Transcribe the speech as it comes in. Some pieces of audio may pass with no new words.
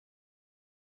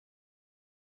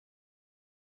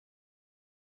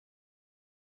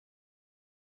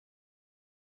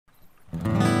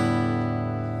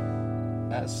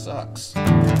size sucks.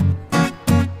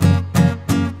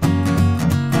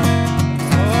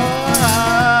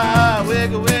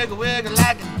 Wiggle, wiggle, wiggle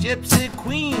like a gypsy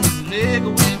queen.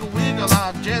 Wiggle, wiggle, wiggle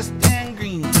all dressed in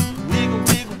green. Wiggle,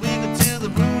 wiggle, wiggle till the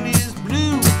moon is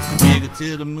blue. Wiggle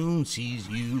till the moon sees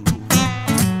you.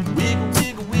 Wiggle,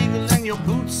 wiggle, wiggle in your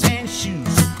boots and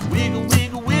shoes. Wiggle,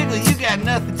 wiggle, wiggle, you got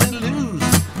nothing to lose.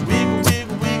 Wiggle,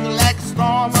 wiggle, wiggle like a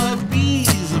storm of bees.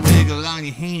 Wiggle on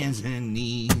your hands and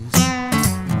knees.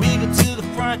 Wiggle to the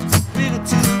front, wiggle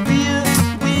to the rear.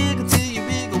 Wiggle till you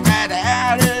wiggle right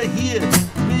out of here.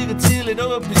 Wiggle till it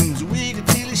opens, wiggle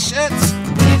till it shuts.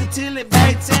 Wiggle till it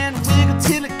bites and wiggle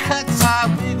till it cuts. Ah,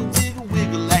 wiggle, wiggle,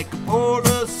 wiggle like a bowl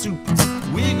of soup.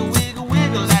 Wiggle, wiggle,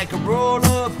 wiggle like a roll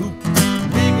of hoop.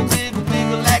 Wiggle, wiggle,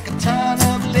 wiggle like a ton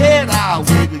of lead. Ah,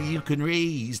 wiggle, you can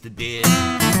raise the dead.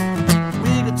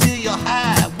 Wiggle till you're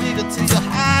high, wiggle till you're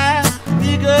high.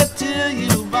 Wiggle till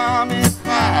you vomit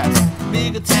fire.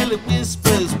 Wiggle till it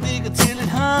whispers, wiggle till it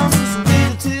hums.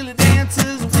 Wiggle till it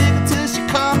dances, wiggle till she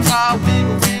comes. Ah,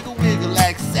 wiggle, wiggle, wiggle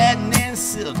like satin and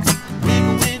silk.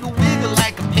 Wiggle, wiggle, wiggle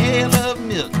like a pail of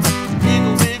milk.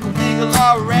 Wiggle, wiggle, wiggle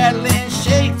all rattle and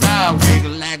shake. Ah,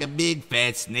 wiggle like a big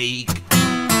fat snake.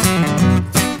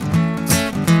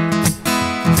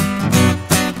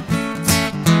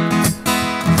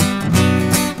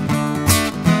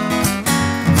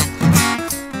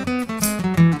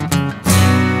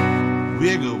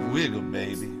 Wiggle, wiggle,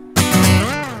 baby.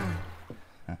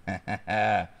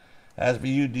 As for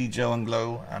you, D. Joe and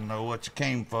Glow, I know what you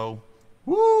came for.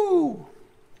 Woo!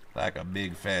 Like a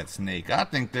big fat snake. I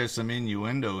think there's some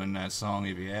innuendo in that song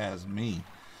if you ask me.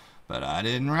 But I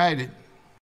didn't write it.